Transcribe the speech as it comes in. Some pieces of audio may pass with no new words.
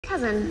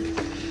Cousin,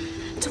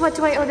 to what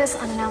do I owe this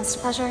unannounced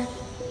pleasure?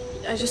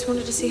 I just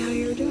wanted to see how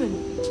you were doing.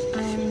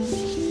 I'm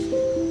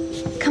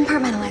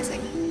compartmentalizing.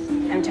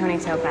 I'm Tony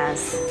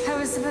Topaz. I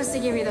was supposed to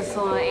give you the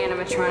full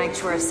animatronic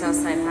tour of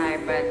Southside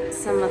High, but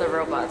some of the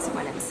robots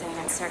went insane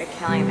and started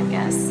killing the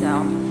guests,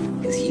 so...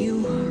 Because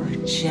you are a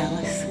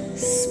jealous,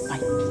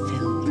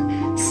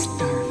 spite-filled,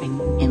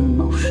 starving,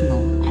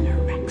 emotional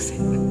anorexic.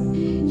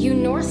 You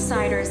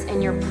Northsiders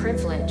and your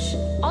privilege.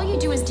 All you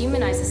do is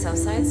demonize the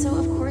Southside, so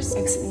of course...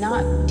 It's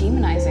not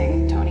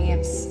demonizing, Tony.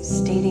 It's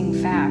stating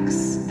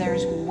facts.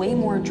 There's way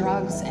more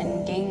drugs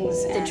and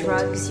gangs and... The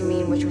drugs, you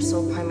mean, which were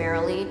sold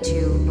primarily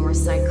to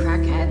Northside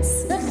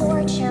crackheads? Good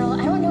Lord, Cheryl,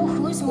 I don't know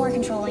who's more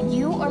controlling,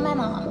 you or my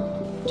mom.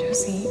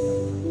 Josie,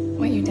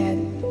 what you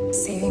did,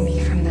 saving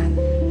me from that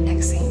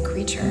next-sane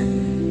creature,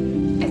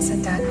 it's a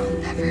debt I'll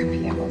never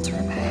be able to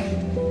repay.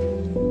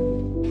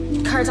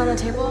 Cards on the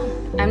table?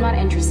 I'm not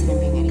interested in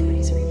being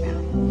anybody's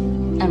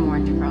rebound. I'm more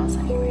into girls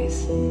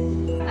anyways.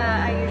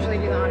 I usually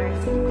do the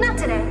honors. Not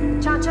today,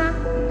 Cha-Cha.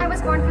 I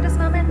was born for this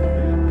moment.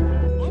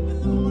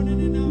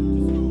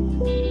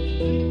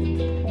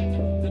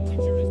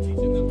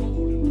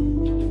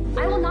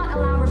 I will not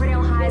allow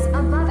Riverdale High's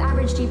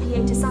above-average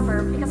GPA to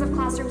suffer because of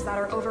classrooms that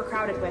are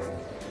overcrowded with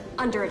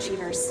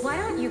underachievers. Why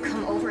don't you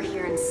come over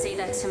here and say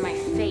that to my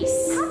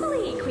face?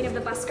 Happily, Queen of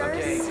the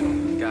Buskers.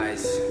 Okay,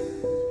 guys.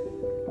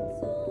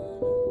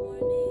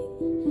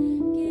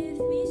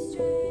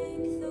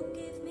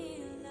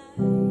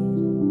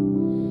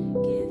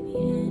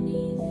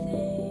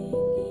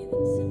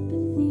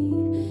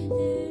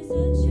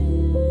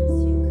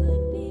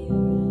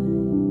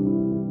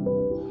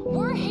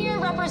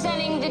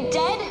 Representing the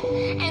dead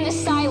and the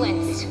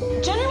silenced.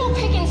 General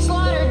Pickens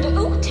slaughtered the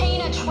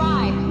Uktana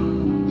tribe.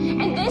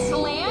 And this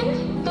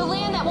land, the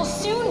land that will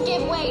soon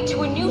give way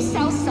to a new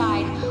South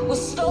Side, was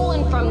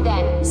stolen from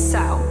them. So,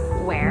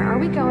 where are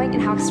we going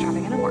and how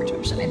extravagant a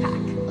wardrobe should I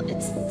pack?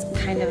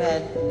 It's kind of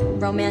a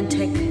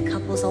romantic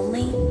couples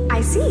only.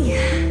 I see.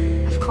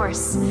 Of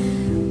course.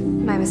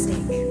 My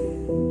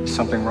mistake.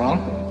 Something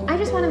wrong? I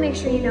just want to make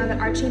sure you know that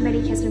Archie and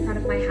Betty kissed in front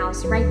of my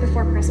house right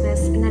before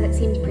Christmas and that it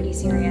seemed pretty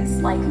serious.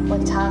 Like,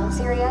 with tongue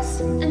serious?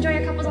 Enjoy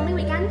your couples only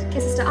weekend.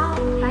 Kisses to all.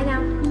 Bye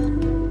now.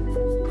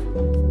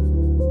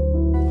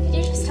 Did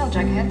you just tell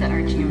Jughead that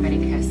Archie and Betty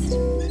kissed?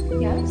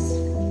 Yes?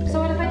 So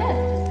what if I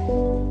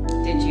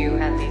did? Did you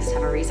at least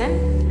have a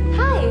reason?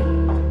 Hi,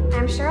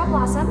 I'm Cheryl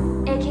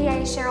Blossom,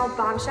 aka Cheryl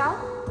Bombshell.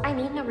 I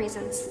need no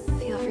reasons.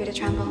 Feel free to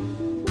tremble.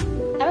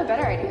 I have a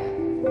better idea.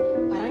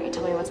 Why don't you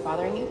tell me what's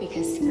bothering you?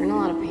 Because you're in a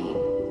lot of pain.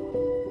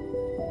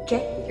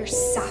 Get your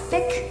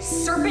sapphic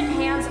serpent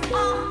hands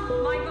off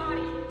my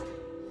body!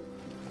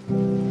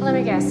 Let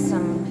me guess,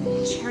 some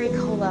cherry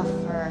cola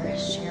for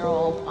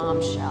Cheryl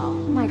Bombshell.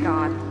 Oh my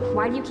god,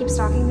 why do you keep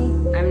stalking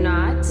me? I'm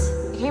not.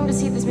 I came to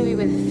see this movie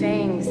with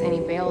Fangs and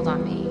he bailed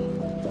on me.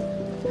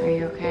 Are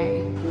you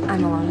okay?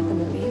 I'm alone at the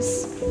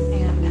movies,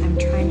 and I'm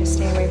trying to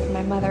stay away from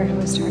my mother who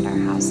has turned our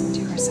house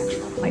into her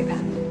sexual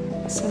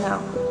playpen. So no,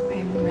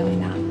 I'm really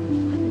not.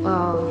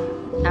 Well,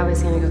 I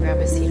was gonna go grab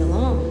a seat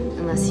alone,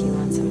 unless you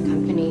want some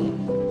company.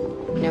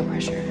 No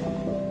pressure.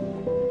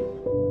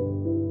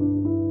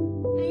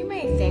 Now, you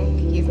may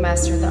think you've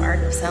mastered the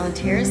art of silent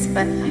tears,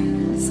 but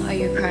I saw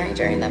you crying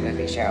during that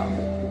movie, Cheryl.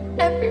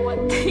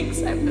 Everyone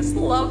thinks I'm this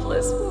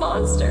loveless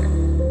monster.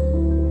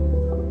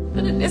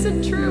 But it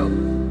isn't true.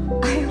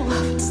 I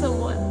loved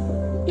someone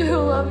who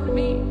loved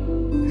me.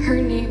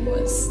 Her name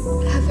was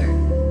Heather.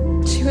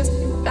 She was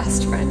my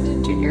best friend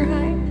in junior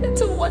high.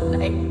 Until one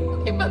night,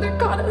 my mother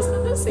caught us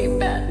in the same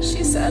bed.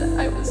 She said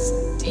I was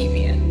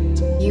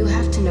deviant. You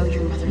have to know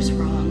your mother's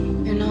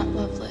wrong. You're not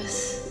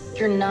loveless.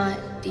 You're not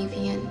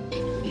deviant.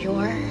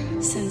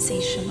 You're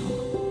sensational.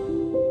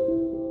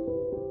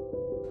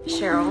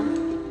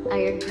 Cheryl, I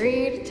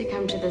agreed to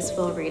come to this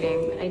will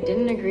reading, but I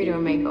didn't agree to a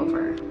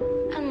makeover.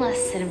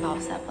 Unless it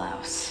involves that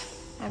blouse.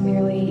 I'm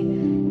merely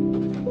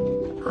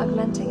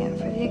augmenting it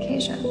for the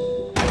occasion.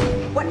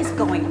 What is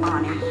going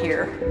on in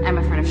here? I'm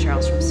a friend of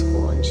Cheryl's from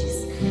school, and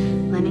she's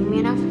lending me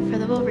an outfit for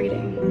the will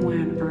reading. Why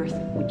on earth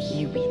would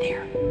you be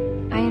there?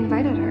 I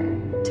invited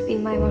her to be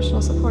my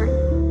emotional support.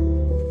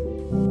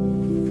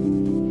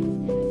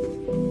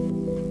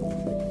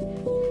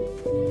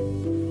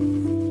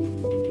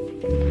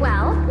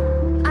 Well,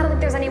 I don't think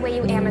there's any way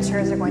you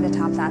amateurs are going to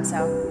top that,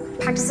 so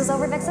practice is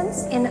over,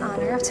 Vixens. In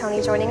honor of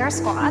Tony joining our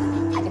squad,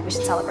 I think we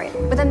should celebrate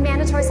with a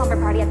mandatory slumber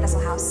party at Thistle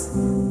House.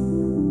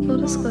 Full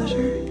disclosure,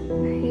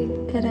 I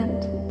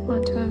didn't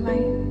want to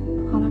invite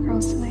all the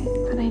girls tonight,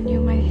 but I knew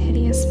my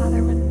hideous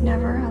mother would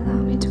never allow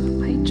me to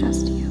invite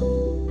just you,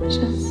 which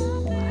is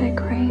what I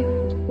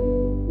craved.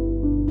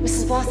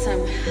 Mrs.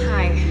 Blossom,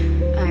 hi.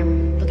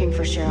 I'm looking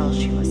for Cheryl.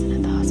 She wasn't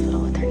at the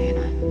hospital with her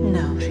Nana.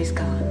 No, she's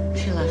gone.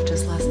 She left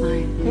us last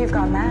night. You've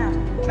gone mad,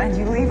 and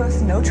you leave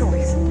us no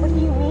choice. What do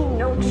you mean,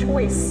 no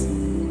choice?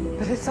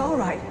 But it's all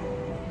right.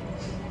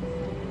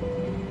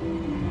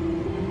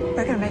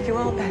 We're gonna make you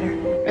all better.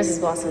 Mrs.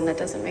 Blossom, that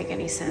doesn't make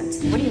any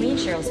sense. What do you mean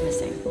Cheryl's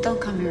missing? Don't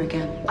come here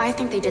again. I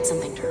think they did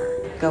something to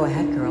her. Go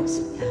ahead, girls.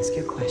 Ask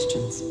your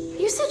questions.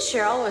 You said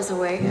Cheryl was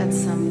away at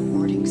some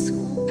boarding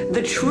school.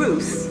 The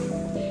truth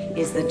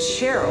is that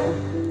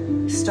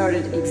Cheryl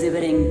started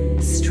exhibiting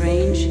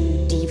strange,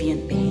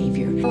 deviant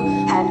behavior.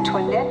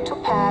 Antoinette to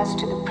pass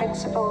to the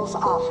principal's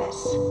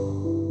office.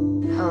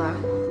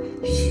 Hello?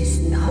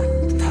 She's not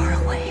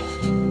far away.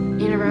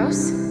 Nina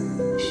Rose?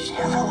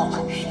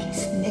 Cheryl,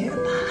 she's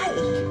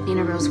nearby.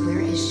 Nina Rose,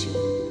 where is she?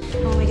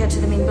 When we get to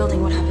the main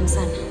building, what happens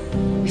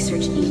then? We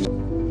search each